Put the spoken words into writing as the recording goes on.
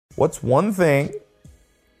What's one thing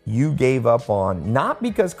you gave up on, not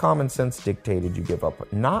because common sense dictated you give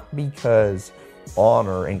up, not because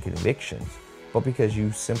honor and convictions, but because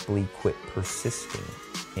you simply quit persisting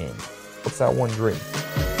in? What's that one dream?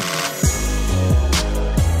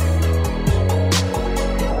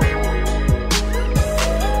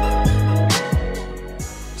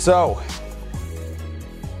 So,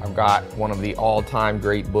 I've got one of the all-time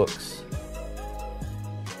great books.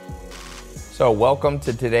 So, welcome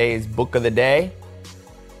to today's book of the day.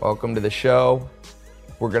 Welcome to the show.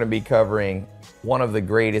 We're going to be covering one of the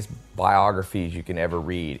greatest biographies you can ever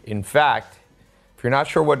read. In fact, if you're not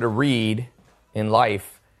sure what to read in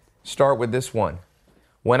life, start with this one.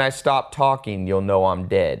 When I Stop Talking, You'll Know I'm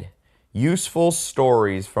Dead. Useful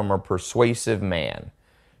Stories from a Persuasive Man.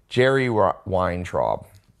 Jerry Weintraub.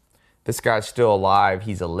 This guy's still alive.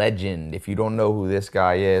 He's a legend. If you don't know who this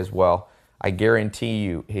guy is, well, I guarantee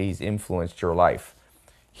you he's influenced your life.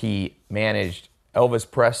 He managed Elvis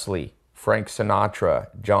Presley, Frank Sinatra,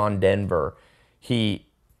 John Denver. He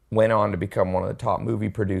went on to become one of the top movie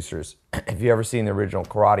producers. If you ever seen the original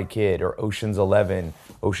Karate Kid or Ocean's 11,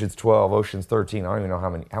 Ocean's 12, Ocean's 13, I don't even know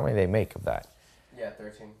how many they make of that. Yeah,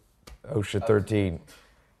 13. Ocean 13.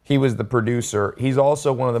 He was the producer. He's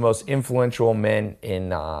also one of the most influential men in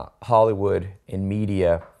Hollywood, in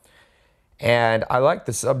media. And I like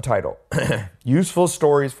the subtitle, Useful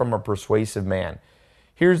Stories from a Persuasive Man.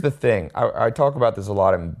 Here's the thing. I talk about this a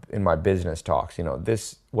lot in my business talks. You know,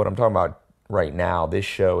 what I'm talking about right now, this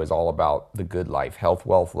show is all about the good life, health,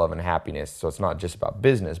 wealth, love, and happiness. So it's not just about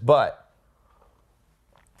business. But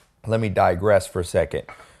let me digress for a second.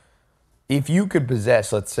 If you could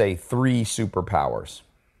possess, let's say, 3 superpowers.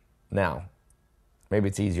 Now, maybe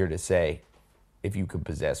it's easier to say if you could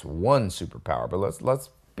possess 1 superpower, but let's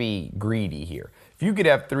be greedy here. If you could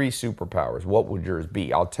have 3 superpowers, what would yours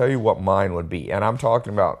be? I'll tell you what mine would be. And I'm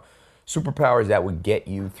talking about superpowers that would get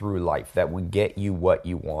you through life, that would get you what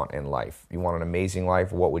you want in life. You want an amazing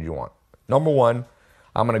life, what would you want? Number 1,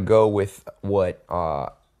 I'm going to go with what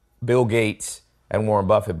Bill Gates and Warren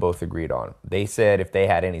Buffett both agreed on. They said if they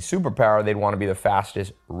had any superpower, they'd want to be the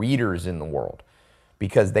fastest readers in the world,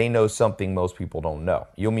 because they know something most people don't know.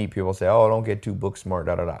 You'll meet people say, oh, don't get too book smart,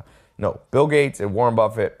 da-da-da. No, Bill Gates and Warren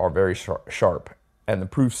Buffett are very sharp, and the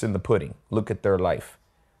proof's in the pudding. Look at their life.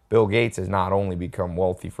 Bill Gates has not only become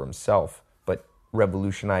wealthy for himself, but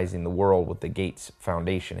revolutionizing the world with the Gates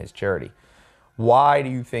Foundation, his charity. Why do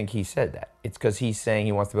you think he said that? It's because he's saying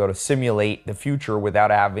he wants to be able to simulate the future without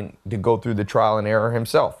having to go through the trial and error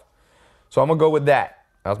himself. So I'm going to go with that.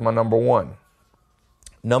 That's my number 1.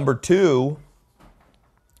 Number 2,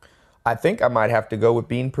 I think I might have to go with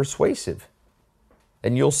being persuasive.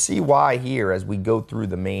 And you'll see why here as we go through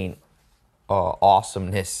the main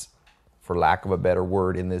awesomeness, for lack of a better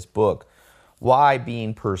word, in this book. Why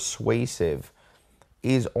being persuasive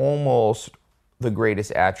is almost the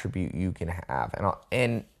greatest attribute you can have.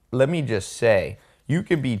 And let me just say, you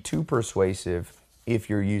can be too persuasive if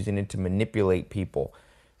you're using it to manipulate people.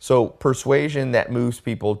 So persuasion that moves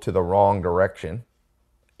people to the wrong direction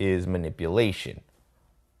is manipulation,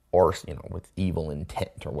 or, you know, with evil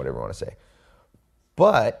intent or whatever you want to say.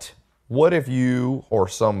 But what if you or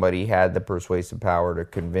somebody had the persuasive power to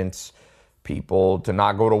convince people to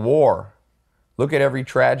not go to war? Look at every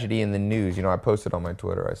tragedy in the news. You know, I posted on my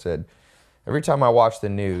Twitter, I said, every time I watch the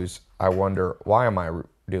news, I wonder, why am I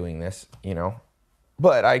doing this, you know?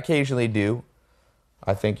 But I occasionally do.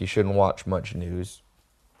 I think you shouldn't watch much news.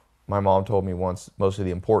 My mom told me once, most of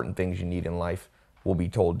the important things you need in life will be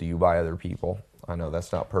told to you by other people. I know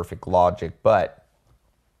that's not perfect logic, but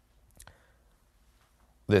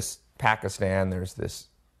this Pakistan, there's this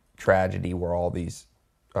tragedy where all these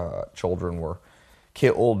children were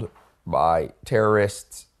killed by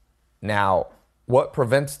terrorists. Now, what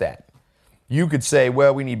prevents that? You could say,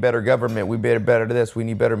 well, we need better government, we need better this, we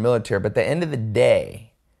need better military. But at the end of the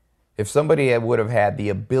day, if somebody would have had the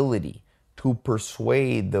ability to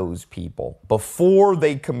persuade those people before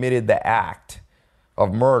they committed the act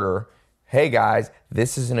of murder, hey guys,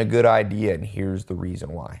 this isn't a good idea, and here's the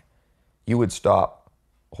reason why. You would stop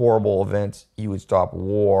horrible events, you would stop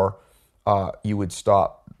war, you would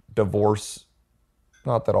stop divorce.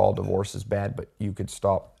 Not that all divorce is bad, but you could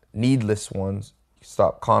stop needless ones,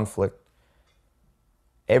 stop conflict.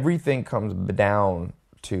 Everything comes down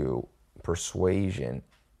to persuasion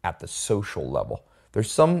at the social level. There's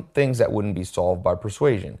some things that wouldn't be solved by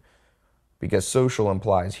persuasion because social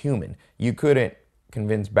implies human. You couldn't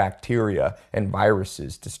convince bacteria and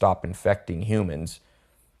viruses to stop infecting humans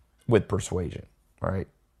with persuasion, right?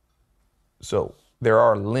 So there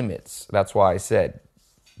are limits. That's why I said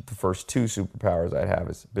the first 2 superpowers I'd have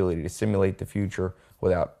is ability to simulate the future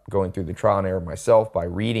without going through the trial and error myself by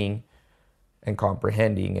reading and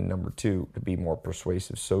comprehending. And number 2, to be more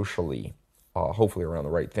persuasive socially, hopefully around the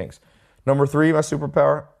right things. Number 3, my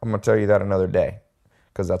superpower, I'm going to tell you that another day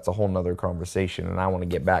because that's a whole nother conversation, and I want to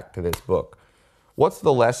get back to this book. What's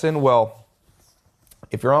the lesson? Well,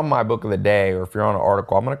 if you're on my book of the day or if you're on an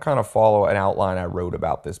article, I'm going to kind of follow an outline I wrote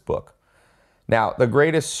about this book. Now, the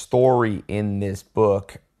greatest story in this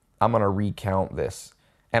book, I'm going to recount this.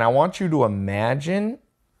 And I want you to imagine,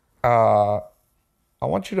 this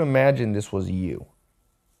was you,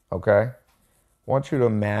 okay? I want you to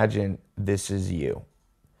imagine this is you.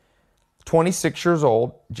 26 years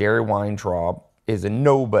old, Jerry Weintraub is a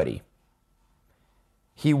nobody.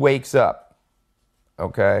 He wakes up,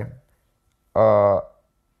 okay?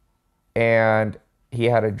 And he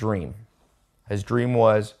had a dream. His dream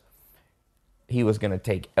was he was going to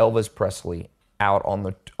take Elvis Presley out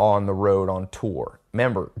on the road on tour.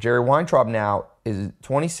 Remember, Jerry Weintraub now is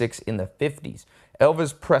 26 in the 50s.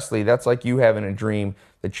 Elvis Presley, that's like you having a dream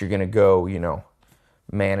that you're going to go,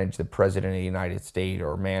 manage the president of the United States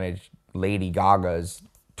or manage Lady Gaga's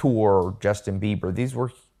tour or Justin Bieber.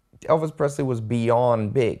 Elvis Presley was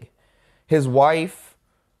beyond big. His wife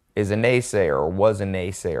is a naysayer or was a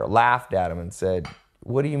naysayer, laughed at him and said,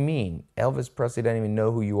 "What do you mean? Elvis Presley doesn't even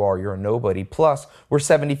know who you are. You're a nobody. Plus, we're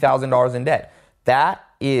 $70,000 in debt." That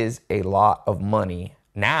is a lot of money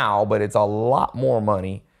now, but it's a lot more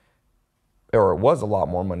money, or it was a lot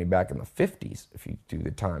more money back in the 50s if you do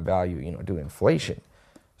the time value, do inflation.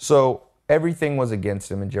 So everything was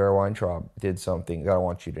against him, and Jerry Weintraub did something that I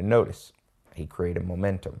want you to notice. He created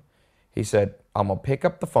momentum. He said, "I'm going to pick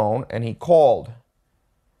up the phone," and he called.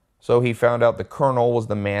 So he found out the Colonel was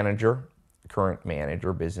the manager, current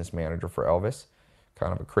manager, business manager for Elvis.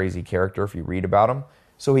 Kind of a crazy character if you read about him.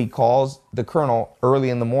 So he calls the Colonel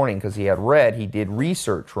early in the morning because he did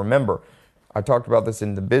research. Remember, I talked about this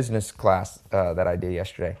in the business class that I did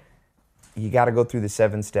yesterday. You got to go through the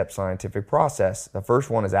 7-step scientific process. The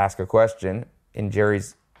first one is ask a question. In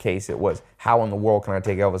Jerry's case, it was, how in the world can I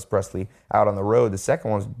take Elvis Presley out on the road? The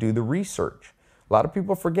second one is do the research. A lot of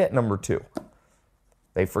people forget number 2.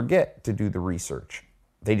 They forget to do the research.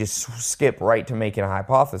 They just skip right to making a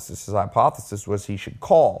hypothesis. His hypothesis was he should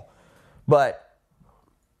call.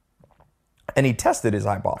 And he tested his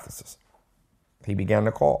hypothesis. He began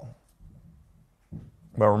to call.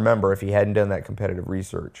 But remember, if he hadn't done that competitive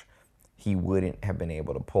research, he wouldn't have been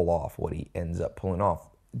able to pull off what he ends up pulling off.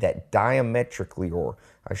 That diametrically, or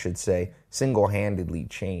I should say, single-handedly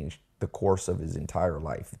changed the course of his entire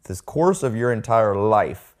life. This course of your entire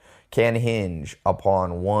life can hinge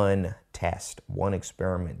upon one test, one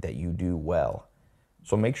experiment that you do well.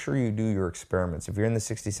 So make sure you do your experiments. If you're in the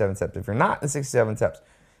 67 steps, if you're not in the 67 steps,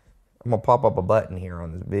 I'm going to pop up a button here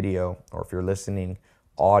on this video, or if you're listening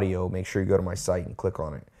audio, make sure you go to my site and click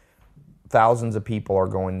on it. Thousands of people are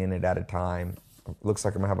going in it at a time. It looks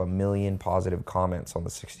like I'm going to have 1 million positive comments on the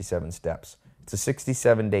 67 steps. It's a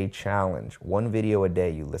 67-day challenge. 1 video a day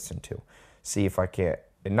you listen to. See if I can't,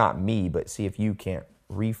 and not me, but see if you can't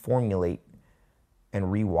reformulate and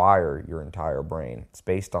rewire your entire brain. It's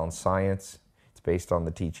based on science. It's based on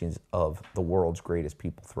the teachings of the world's greatest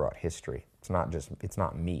people throughout history. It's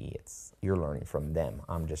not me. You're learning from them.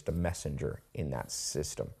 I'm just a messenger in that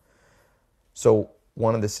system. So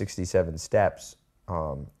one of the 67 steps,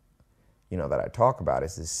 that I talk about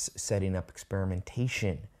is this setting up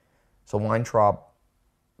experimentation. So Weintraub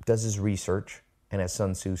does his research, and as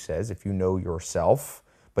Sun Tzu says, if you know yourself,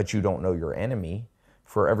 but you don't know your enemy,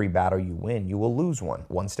 for every battle you win, you will lose one.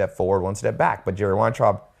 1 step forward, 1 step back. But Jerry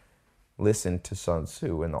Weintraub listened to Sun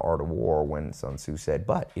Tzu in The Art of War when Sun Tzu said,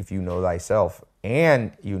 but if you know thyself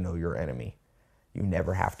and you know your enemy, you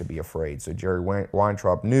never have to be afraid. So Jerry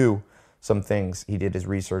Weintraub knew some things. He did his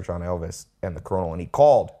research on Elvis and the Colonel, and he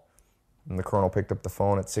called. And the Colonel picked up the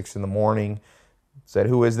phone at 6 in the morning, said,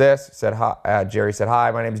 "Who is this?" Said, "Hi." Jerry said,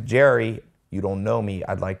 "Hi, my name is Jerry. You don't know me.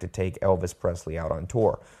 I'd like to take Elvis Presley out on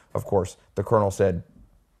tour." Of course, the Colonel said,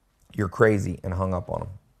 "You're crazy," and hung up on him.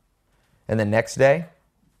 And the next day,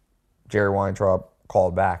 Jerry Weintraub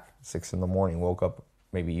called back 6 in the morning, woke up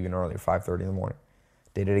maybe even earlier, 5:30 in the morning,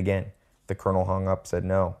 did it again. The Colonel hung up, said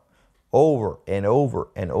no, over and over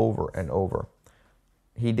and over and over.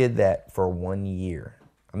 He did that for 1 year.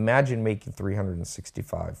 Imagine making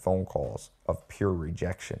 365 phone calls of pure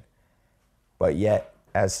rejection. But yet,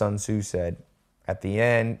 as Sun Tzu said, at the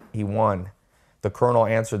end, he won. The Colonel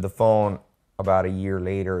answered the phone about a year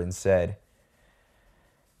later and said,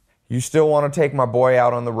 "You still want to take my boy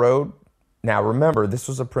out on the road?" Now remember, this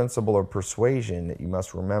was a principle of persuasion that you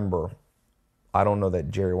must remember. I don't know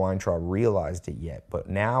that Jerry Weintraub realized it yet, but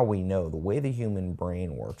now we know the way the human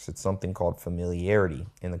brain works. It's something called familiarity.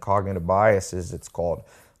 In the cognitive biases, it's called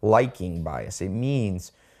liking bias. It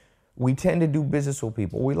means we tend to do business with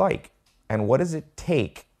people we like. And what does it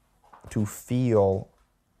take to feel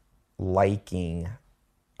liking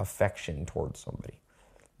affection towards somebody?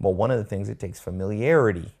 Well, one of the things, it takes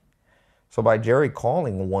familiarity. So by Jerry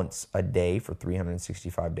calling once a day for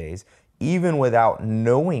 365 days, even without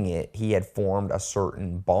knowing it, he had formed a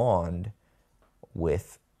certain bond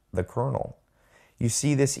with the colonel. You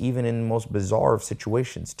see this even in the most bizarre of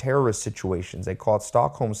situations, terrorist situations. They call it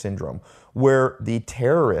Stockholm Syndrome, where the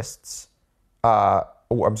terrorists, where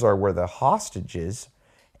the hostages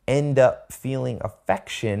end up feeling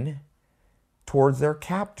affection towards their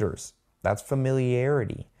captors. That's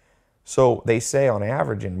familiarity. So they say on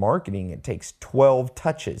average in marketing, it takes 12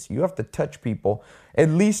 touches. You have to touch people at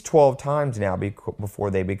least 12 times now before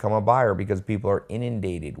they become a buyer, because people are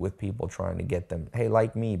inundated with people trying to get them, hey,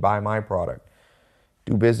 like me, buy my product,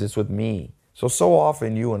 do business with me. So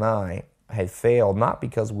often you and I had failed, not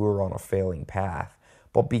because we were on a failing path,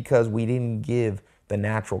 but because we didn't give the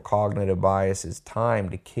natural cognitive biases time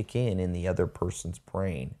to kick in the other person's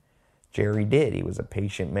brain. Jerry did. He was a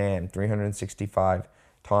patient man, 365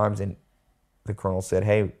 times, and the colonel said,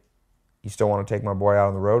 hey, you still want to take my boy out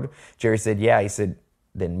on the road? Jerry said, yeah. He said,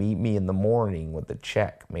 then meet me in the morning with a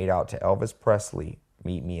check made out to Elvis Presley.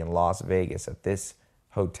 Meet me in Las Vegas at this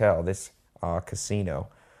hotel, this casino,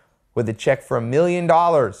 with a check for $1 million.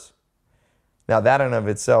 Now that in of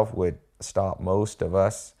itself would stop most of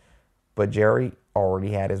us, but Jerry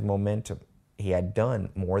already had his momentum. He had done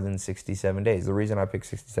more than 67 days. The reason I picked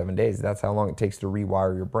 67 days, that's how long it takes to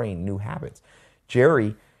rewire your brain, new habits.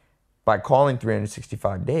 Jerry, by calling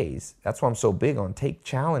 365 days, that's why I'm so big on take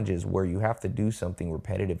challenges where you have to do something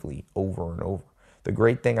repetitively over and over. The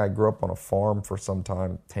great thing, I grew up on a farm for some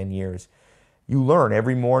time, 10 years. You learn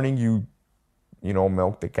every morning, you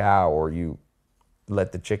milk the cow, or you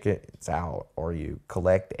let the chickens out, or you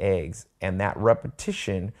collect eggs. And that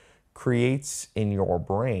repetition creates in your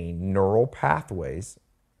brain neural pathways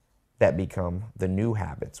that become the new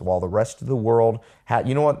habits. While the rest of the world,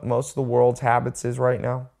 you know what most of the world's habits is right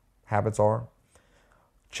now? Habits are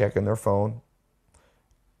checking their phone,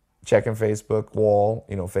 checking Facebook wall.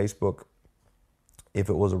 Facebook, if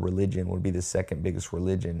it was a religion, would be the second biggest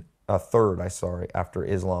religion, after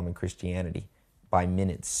Islam and Christianity by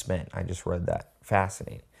minutes spent. I just read that.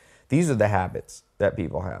 Fascinating. These are the habits that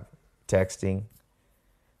people have. Texting.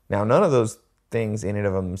 Now, none of those things in and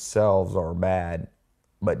of themselves are bad,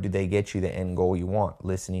 but do they get you the end goal you want?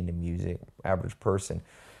 Listening to music, average person.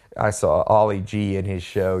 I saw Ollie G in his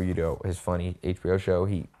show, his funny HBO show.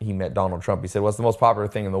 He met Donald Trump. He said, what's the most popular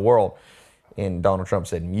thing in the world? And Donald Trump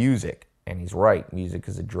said, music. And he's right. Music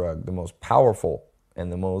is a drug, the most powerful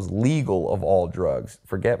and the most legal of all drugs.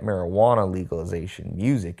 Forget marijuana legalization.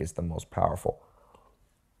 Music is the most powerful.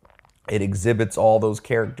 It exhibits all those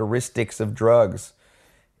characteristics of drugs.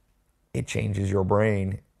 It changes your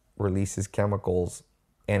brain, releases chemicals,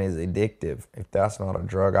 and is addictive. If that's not a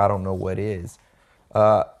drug, I don't know what is.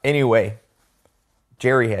 Anyway,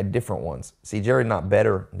 Jerry had different ones. See, Jerry's not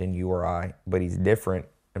better than you or I, but he's different.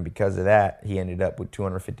 And because of that, he ended up with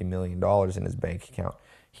 $250 million in his bank account.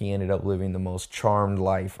 He ended up living the most charmed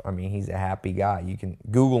life. I mean, he's a happy guy. You can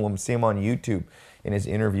Google him, see him on YouTube. And his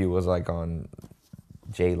interview was like on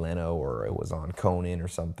Jay Leno, or it was on Conan or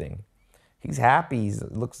something. He's happy. He's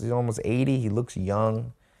almost 80. He looks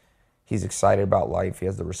young. He's excited about life. He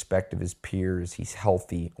has the respect of his peers. He's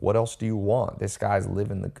healthy. What else do you want? This guy's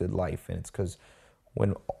living the good life. And it's because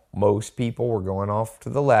when most people were going off to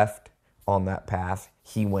the left on that path,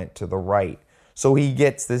 he went to the right. So he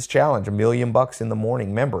gets this challenge, $1 million in the morning.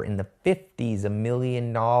 Remember, in the 50s, $1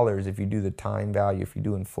 million, if you do the time value, if you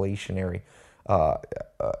do inflationary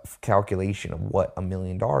calculation of what $1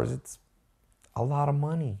 million, it's a lot of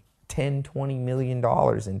money. $10-20 million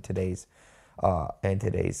in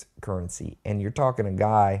today's currency. And you're talking a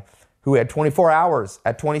guy who had 24 hours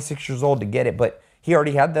at 26 years old to get it, but he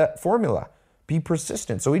already had that formula. Be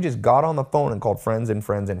persistent. So he just got on the phone and called friends and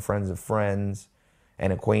friends and friends of friends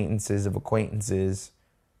and acquaintances of acquaintances.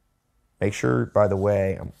 Make sure, by the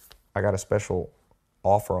way, I got a special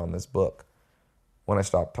offer on this book. When I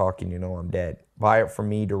stop talking, I'm dead. Buy it from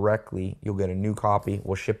me directly. You'll get a new copy.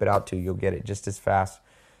 We'll ship it out to you. You'll get it just as fast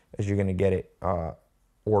as you're going to get it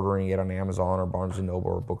ordering it on Amazon or Barnes &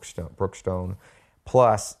 Noble or Brookstone.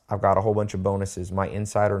 Plus, I've got a whole bunch of bonuses. My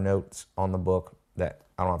insider notes on the book that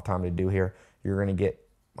I don't have time to do here. You're going to get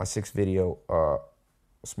my 6-video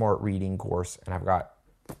smart reading course, and I've got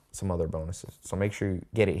some other bonuses. So make sure you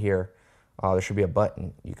get it here. There should be a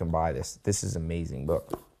button. You can buy this. This is an amazing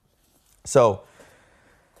book. So,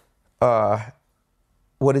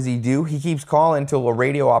 what does he do? He keeps calling until a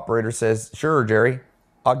radio operator says, sure, Jerry,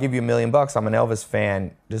 I'll give you $1 million. I'm an Elvis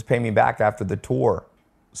fan. Just pay me back after the tour.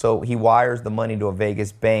 So he wires the money to a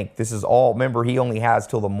Vegas bank. This is all, remember, he only has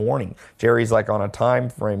till the morning. Jerry's like on a time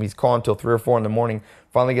frame. He's calling till 3 or 4 in the morning.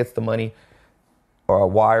 Finally gets the money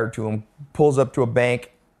wired to him, pulls up to a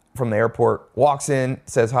bank from the airport, walks in,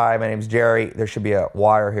 says, hi, my name's Jerry. There should be a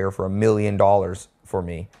wire here for $1 million for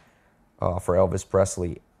me, for Elvis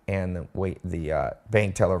Presley. And the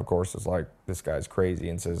bank teller, of course, is like, this guy's crazy,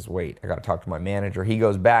 and says, wait, I got to talk to my manager. He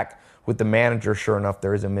goes back with the manager. Sure enough,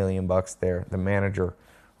 there is $1 million there. The manager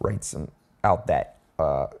writes him out that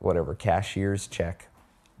cashier's check,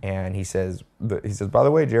 and he says, by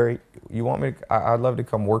the way, Jerry, you want me to, I'd love to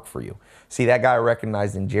come work for you. See, that guy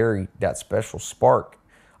recognized in Jerry that special spark.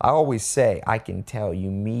 I always say, I can tell, you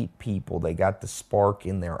meet people, they got the spark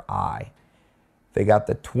in their eye. They got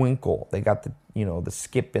the twinkle. They got the, the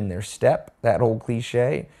skip in their step, that old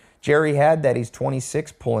cliche. Jerry had that. He's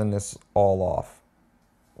 26 pulling this all off.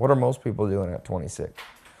 What are most people doing at 26?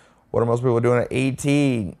 What are most people doing at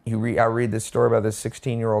 18? I read this story about this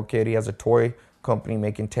 16-year-old kid. He has a toy company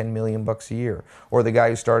making $10 million a year. Or the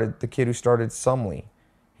kid who started Sumley.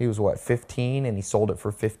 He was 15, and he sold it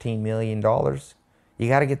for $15 million. You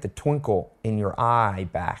got to get the twinkle in your eye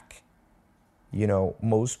back.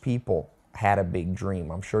 Most people had a big dream.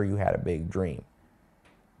 I'm sure you had a big dream.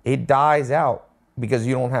 It dies out because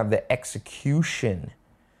you don't have the execution.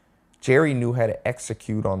 Jerry knew how to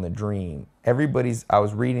execute on the dream. I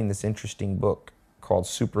was reading this interesting book called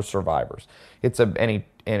Super Survivors.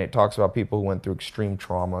 And it talks about people who went through extreme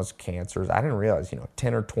traumas, cancers. I didn't realize,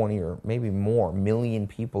 10 or 20 or maybe more million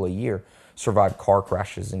people a year survive car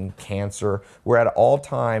crashes and cancer. We're at an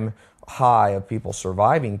all-time high of people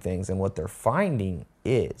surviving things, and what they're finding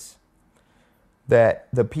is that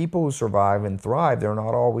the people who survive and thrive, they're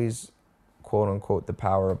not always, quote unquote, the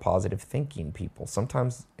power of positive thinking people.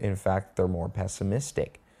 Sometimes, in fact, they're more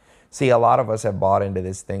pessimistic. See, a lot of us have bought into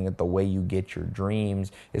this thing that the way you get your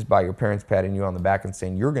dreams is by your parents patting you on the back and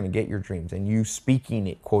saying, you're going to get your dreams, and you speaking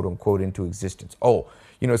it, quote unquote, into existence. Oh,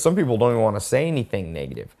 some people don't even want to say anything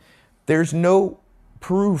negative. There's no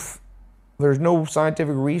proof. There's no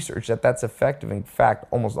scientific research that that's effective. In fact,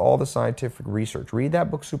 almost all the scientific research, read that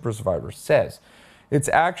book, Super Survivors, says it's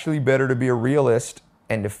actually better to be a realist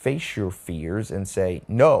and to face your fears and say,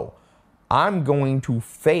 no, I'm going to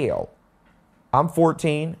fail. I'm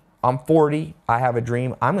 14, I'm 40, I have a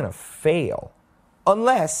dream, I'm going to fail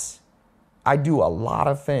unless I do a lot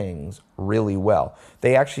of things really well.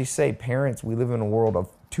 They actually say, parents, we live in a world of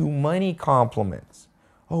too many compliments.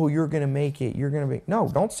 Oh, you're going to make it. You're going to make... No,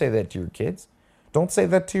 don't say that to your kids. Don't say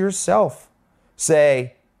that to yourself.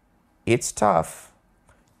 Say, it's tough.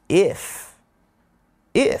 If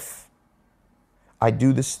I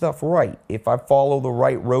do this stuff right, if I follow the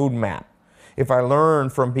right roadmap, if I learn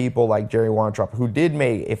from people like Jerry Weintraub, who did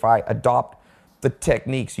make, if I adopt the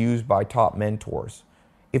techniques used by top mentors,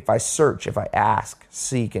 if I search, if I ask,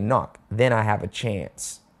 seek, and knock, then I have a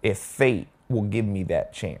chance. If fate will give me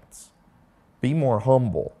that chance. Be more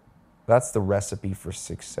humble. That's the recipe for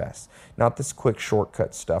success. Not this quick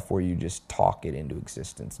shortcut stuff where you just talk it into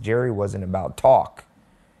existence. Jerry wasn't about talk.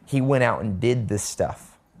 He went out and did this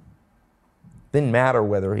stuff. Didn't matter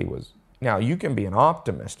whether he was... Now, you can be an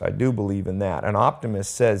optimist. I do believe in that. An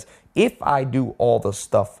optimist says, if I do all the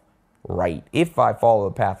stuff right, if I follow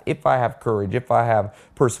the path, if I have courage, if I have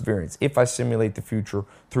perseverance, if I simulate the future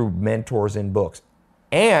through mentors and books,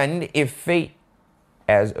 and if fate,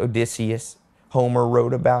 as Odysseus, Homer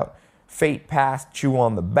wrote about, fate pats you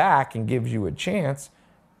on the back and gives you a chance,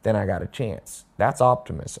 then I got a chance. That's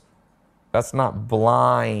optimism. That's not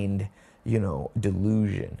blind,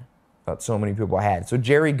 delusion that so many people had. So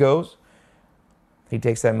Jerry goes, he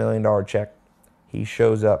takes that $1 million check, he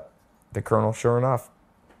shows up. The colonel, sure enough,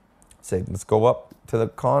 said, let's go up to the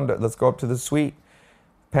condo, let's go up to the suite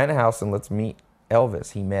penthouse and let's meet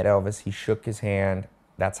Elvis. He met Elvis, he shook his hand.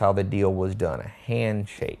 That's how the deal was done, a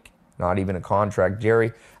handshake. Not even a contract.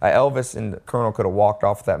 Elvis and the colonel could have walked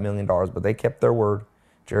off with that $1 million, but they kept their word.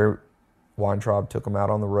 Jerry Weintraub took them out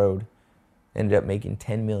on the road, ended up making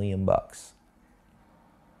 $10 million.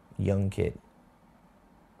 Young kid.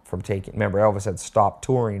 Remember, Elvis had stopped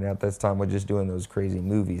touring at this time with just doing those crazy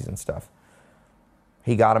movies and stuff.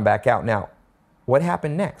 He got him back out. Now, what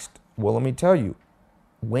happened next? Well, let me tell you.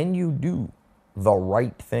 When you do the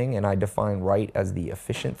right thing, and I define right as the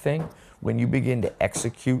efficient thing, when you begin to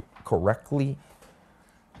execute correctly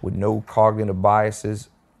with no cognitive biases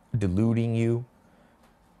deluding you,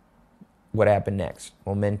 what happened next?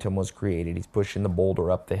 Momentum was created. He's pushing the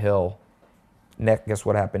boulder up the hill. Guess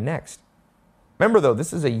what happened next? Remember, though,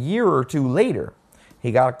 this is a year or two later.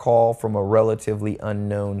 He got a call from a relatively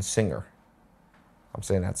unknown singer. I'm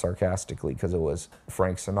saying that sarcastically because it was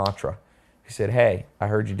Frank Sinatra. He said, hey, I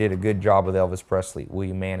heard you did a good job with Elvis Presley. Will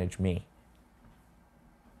you manage me?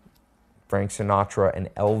 Frank Sinatra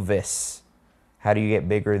and Elvis. How do you get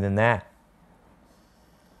bigger than that?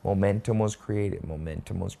 Momentum was created,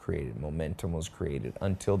 momentum was created, momentum was created,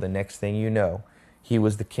 until the next thing you know, he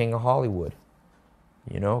was the king of Hollywood,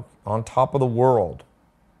 on top of the world.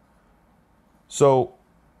 So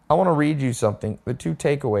I want to read you something, the 2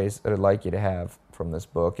 takeaways that I'd like you to have from this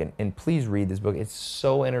book, and please read this book. It's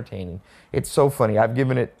so entertaining. It's so funny. I've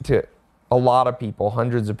given it to a lot of people,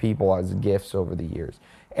 hundreds of people as gifts over the years.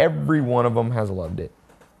 Every one of them has loved it.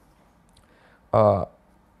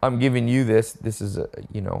 I'm giving you this. This is,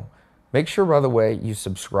 make sure, by the way, you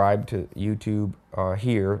subscribe to YouTube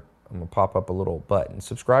here. I'm going to pop up a little button.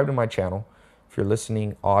 Subscribe to my channel. If you're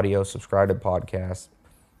listening audio, subscribe to podcasts.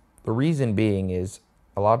 The reason being is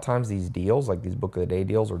a lot of times these deals, like these Book of the Day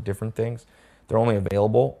deals or different things, they're only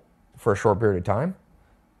available for a short period of time.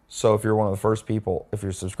 So if you're one of the first people, if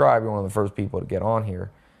you're subscribed, you're one of the first people to get on here,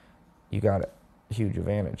 you got a huge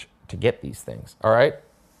advantage to get these things. All right?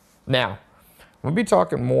 Now, we'll be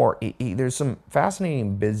talking more. There's some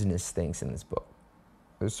fascinating business things in this book.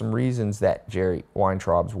 There's some reasons that Jerry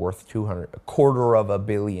Weintraub's worth $250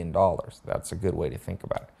 million. That's a good way to think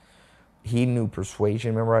about it. He knew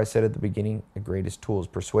persuasion. Remember I said at the beginning, the greatest tool is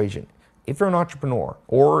persuasion. If you're an entrepreneur,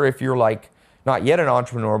 or if you're like, not yet an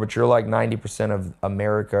entrepreneur, but you're like 90% of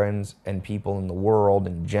Americans and people in the world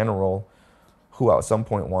in general who at some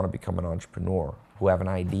point want to become an entrepreneur, who have an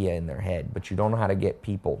idea in their head, but you don't know how to get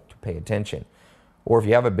people to pay attention. Or if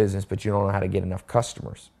you have a business, but you don't know how to get enough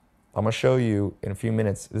customers. I'm going to show you in a few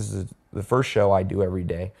minutes. This is the first show I do every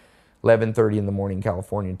day, 11:30 in the morning,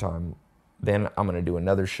 California time. Then I'm going to do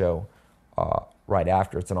another show right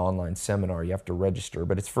after. It's an online seminar. You have to register,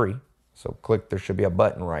 but it's free. So click, there should be a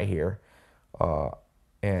button right here,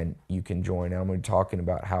 and you can join. I'm going to be talking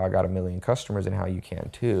about how I got 1 million customers and how you can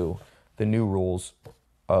too. The new rules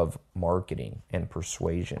of marketing and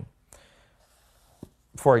persuasion.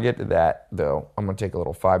 Before I get to that, though, I'm going to take a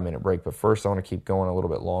little 5-minute break. But first, I want to keep going a little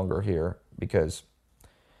bit longer here because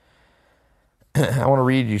I want to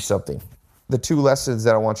read you something. The 2 lessons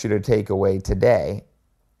that I want you to take away today.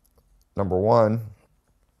 Number 1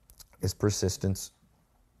 is persistence.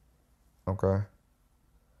 Okay?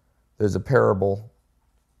 There's a parable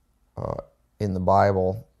in the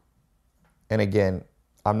Bible. And again,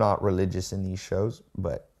 I'm not religious in these shows,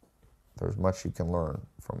 but there's much you can learn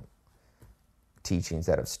from teachings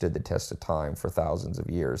that have stood the test of time for thousands of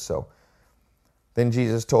years. So then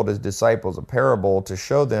Jesus told his disciples a parable to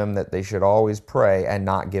show them that they should always pray and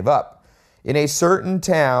not give up. In a certain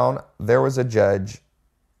town, there was a judge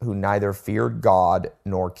who neither feared God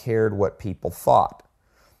nor cared what people thought.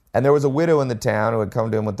 And there was a widow in the town who had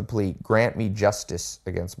come to him with the plea, grant me justice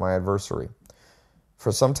against my adversary.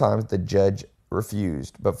 For sometimes the judge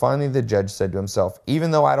refused, but finally the judge said to himself, even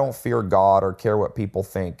though I don't fear God or care what people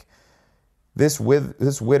think, this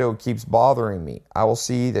widow keeps bothering me. I will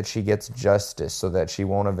see that she gets justice so that she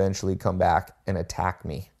won't eventually come back and attack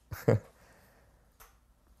me.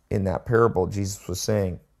 In that parable, Jesus was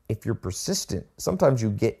saying, if you're persistent, sometimes you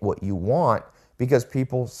get what you want because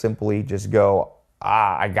people simply just go,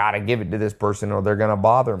 I got to give it to this person or they're going to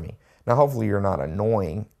bother me. Now, hopefully you're not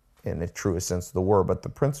annoying in the truest sense of the word, but the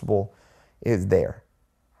principle is there.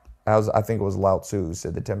 As I think it was Lao Tzu who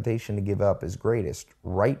said, the temptation to give up is greatest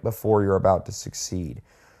right before you're about to succeed.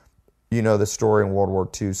 You know the story in World War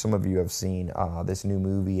II. Some of you have seen this new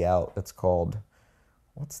movie out that's called,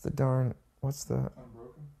 Unbroken?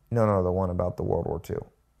 No, the one about the World War II.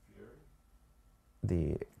 Fury?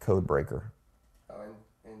 The Code Breaker.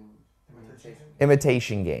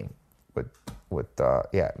 Imitation Game with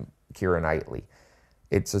Keira Knightley.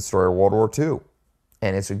 It's a story of World War II.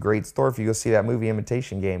 And it's a great story if you go see that movie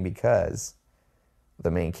Imitation Game because the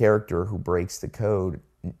main character who breaks the code,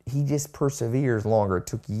 he just perseveres longer. It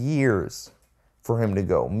took years for him to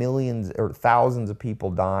go. Millions or thousands of people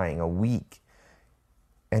dying a week.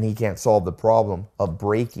 And he can't solve the problem of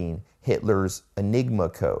breaking Hitler's Enigma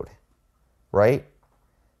code, right?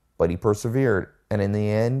 But he persevered. And in the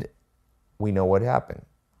end, we know what happened.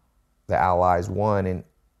 The Allies won in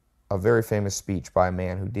a very famous speech by a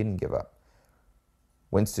man who didn't give up.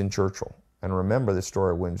 Winston Churchill. And remember the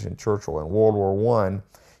story of Winston Churchill. In World War I,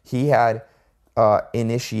 he had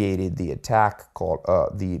initiated the attack called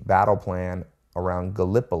the battle plan around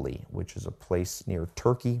Gallipoli, which is a place near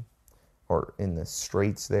Turkey or in the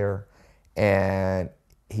Straits there. And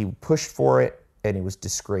he pushed for it, and he was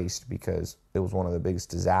disgraced because it was one of the biggest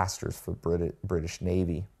disasters for British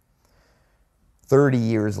Navy. 30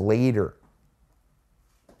 years later,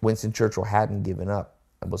 Winston Churchill hadn't given up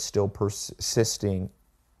and was still persisting,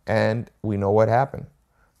 and we know what happened.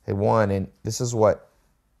 They won, and this is what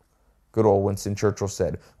good old Winston Churchill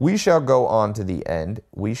said: "We shall go on to the end.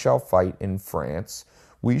 We shall fight in France.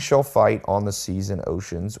 We shall fight on the seas and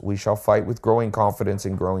oceans. We shall fight with growing confidence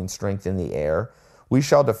and growing strength in the air. We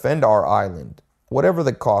shall defend our island. Whatever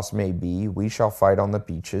the cost may be, we shall fight on the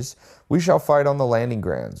beaches. We shall fight on the landing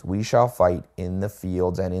grounds. We shall fight in the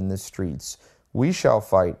fields and in the streets. We shall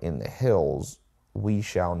fight in the hills. We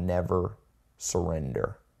shall never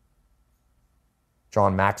surrender."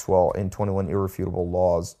 John Maxwell, in 21 Irrefutable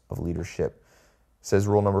Laws of Leadership, says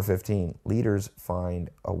rule number 15, leaders find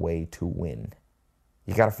a way to win.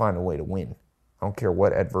 You got to find a way to win. I don't care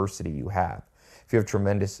what adversity you have. If you have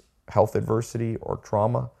tremendous health adversity or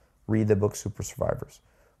trauma, read the book Super Survivors.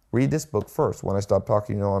 Read this book first. When I stop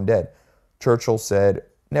talking, you know I'm dead. Churchill said,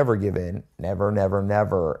 never give in. Never, never,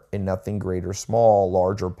 never. In nothing great or small,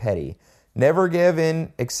 large or petty. Never give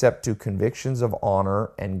in except to convictions of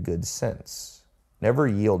honor and good sense. Never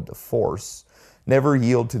yield to force. Never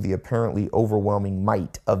yield to the apparently overwhelming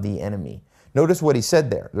might of the enemy. Notice what he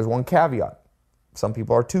said there. There's one caveat. Some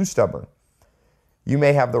people are too stubborn. You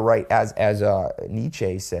may have the right, as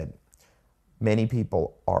Nietzsche said, many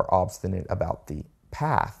people are obstinate about the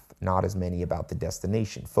path, not as many about the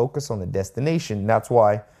destination. Focus on the destination. That's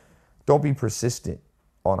why don't be persistent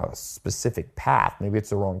on a specific path. Maybe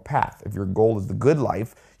it's the wrong path. If your goal is the good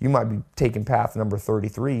life, you might be taking path number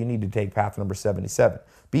 33. You need to take path number 77.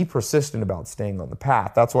 Be persistent about staying on the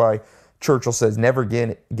path. That's why Churchill says never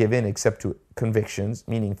give in except to convictions,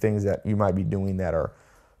 meaning things that you might be doing that are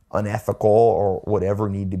unethical or whatever,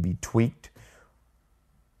 need to be tweaked,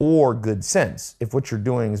 or good sense. If what you're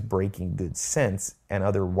doing is breaking good sense and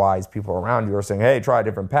other wise people around you are saying, hey, try a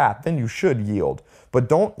different path, then you should yield. But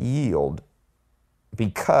don't yield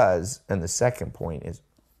because, and the second point is,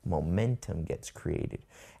 momentum gets created.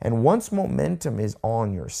 And once momentum is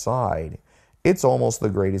on your side, it's almost the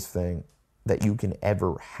greatest thing that you can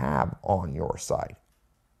ever have on your side.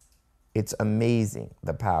 It's amazing,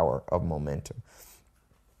 the power of momentum.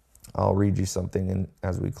 I'll read you something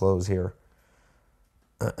as we close here.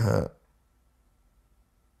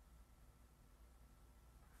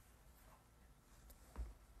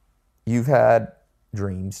 You've had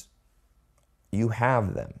dreams. You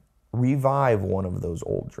have them. Revive one of those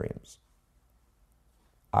old dreams.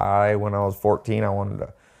 When I was 14, I wanted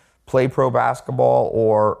to play pro basketball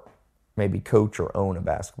or maybe coach or own a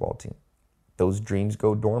basketball team. Those dreams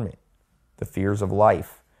go dormant. The fears of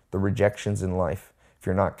life, the rejections in life, if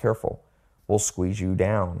you're not careful, will squeeze you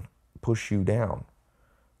down, push you down.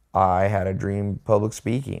 I had a dream public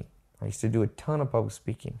speaking. I used to do a ton of public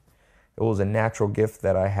speaking. It was a natural gift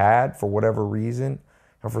that I had for whatever reason.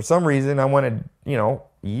 And for some reason, I went,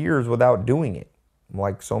 years without doing it.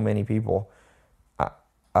 Like so many people,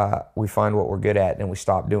 we find what we're good at and we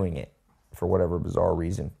stop doing it for whatever bizarre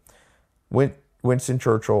reason. Winston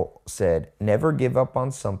Churchill said, never give up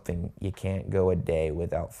on something you can't go a day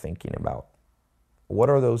without thinking about. What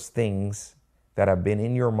are those things that have been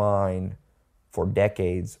in your mind for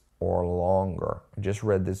decades or longer? I just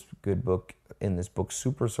read this good book in this book,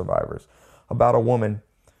 Super Survivors, about a woman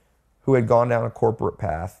who had gone down a corporate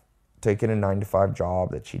path, taken a 9-to-5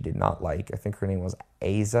 job that she did not like. I think her name was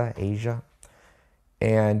Asia.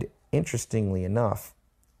 And interestingly enough,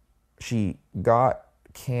 she got,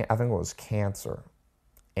 I think it was cancer,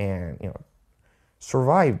 and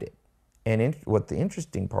survived it. And what the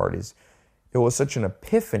interesting part is, it was such an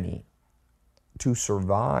epiphany to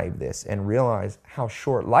survive this and realize how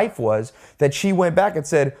short life was that she went back and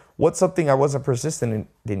said, what's something I wasn't persistent and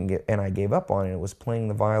didn't get, and I gave up on, and it was playing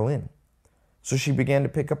the violin. So she began to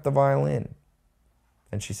pick up the violin.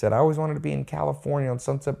 And she said, I always wanted to be in California on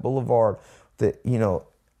Sunset Boulevard,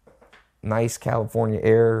 nice California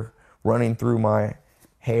air running through my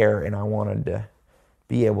hair, and I wanted to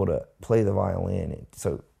be able to play the violin. And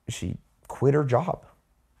so she quit her job.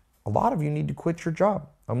 A lot of you need to quit your job.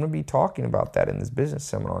 I'm going to be talking about that in this business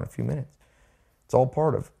seminar in a few minutes. It's all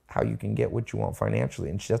part of how you can get what you want financially.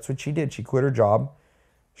 And that's what she did. She quit her job.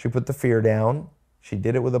 She put the fear down. She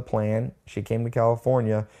did it with a plan. She came to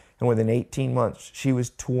California, and within 18 months, she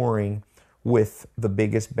was touring with the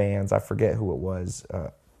biggest bands. I forget who it was,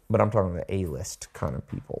 but I'm talking the A-list kind of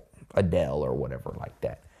people, Adele or whatever like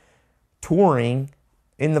that. Touring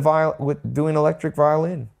in with doing electric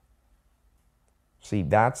violin. See,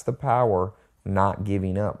 that's the power, not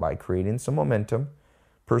giving up, by creating some momentum,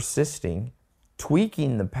 persisting,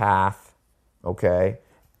 tweaking the path okay,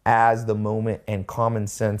 as the moment and common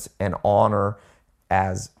sense and honor,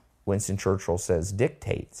 as Winston Churchill says,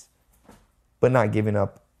 dictates, but not giving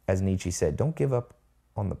up, as Nietzsche said, don't give up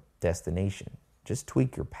on the destination. Just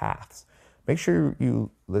tweak your paths. Make sure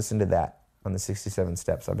you listen to that on the 67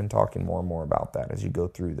 steps. I've been talking more and more about that as you go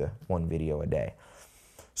through the one video a day.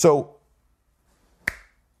 So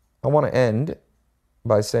I want to end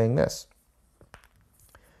by saying this.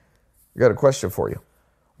 I got a question for you.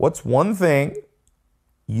 What's one thing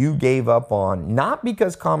you gave up on, not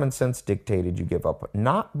because common sense dictated you give up,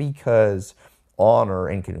 not because honor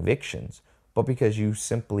and convictions, but because you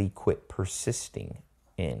simply quit persisting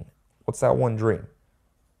in? What's that one dream?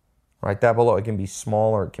 Write that below. It can be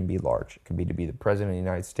small or it can be large. It can be to be the president of the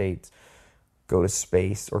United States, go to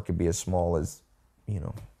space, or it could be as small as,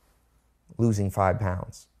 losing 5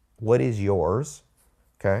 pounds. What is yours?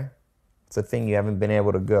 Okay? It's a thing you haven't been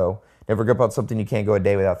able to go. Never give up something you can't go a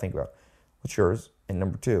day without thinking about. What's yours? And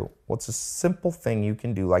number 2, what's a simple thing you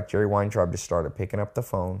can do, like Jerry Weintraub just started, picking up the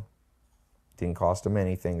phone. Didn't cost him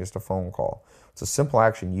anything, just a phone call. It's a simple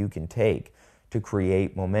action you can take to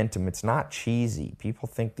create momentum. It's not cheesy. People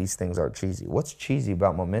think these things are cheesy. What's cheesy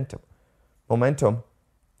about momentum? Momentum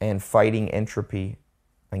and fighting entropy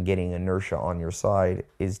and getting inertia on your side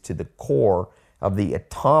is to the core of the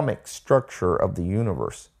atomic structure of the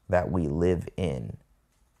universe that we live in.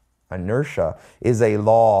 Inertia is a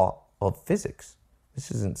law of physics.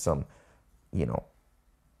 This isn't some,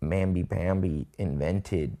 mamby-pamby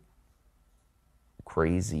invented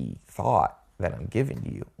crazy thought that I'm giving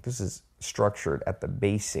to you. This is structured at the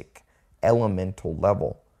basic elemental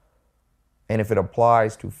level. And if it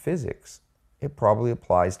applies to physics, it probably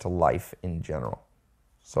applies to life in general.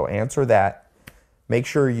 So answer that. Make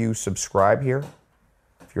sure you subscribe here.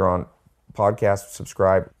 If you're on podcast,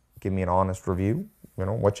 subscribe. Give me an honest review.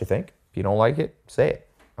 What you think. If you don't like it, say it.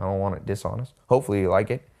 I don't want it dishonest. Hopefully you like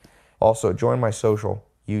it. Also, join my social,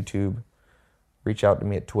 YouTube. Reach out to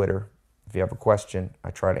me at Twitter. If you have a question, I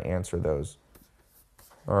try to answer those.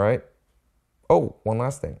 All right? Oh, one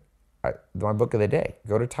last thing. My book of the day.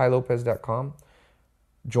 Go to tylopez.com.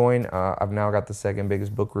 Join. I've now got the second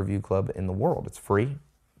biggest book review club in the world. It's free.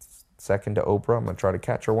 It's second to Oprah. I'm going to try to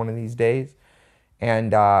catch her one of these days.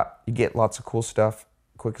 And you get lots of cool stuff.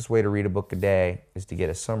 Quickest way to read a book a day is to get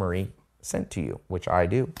a summary sent to you, which I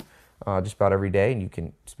do just about every day. And you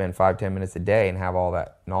can spend 5-10 minutes a day and have all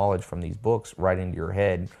that knowledge from these books right into your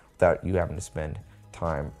head without you having to spend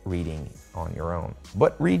time reading on your own.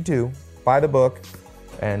 But read too. Buy the book,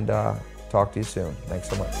 and talk to you soon. Thanks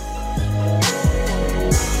so much.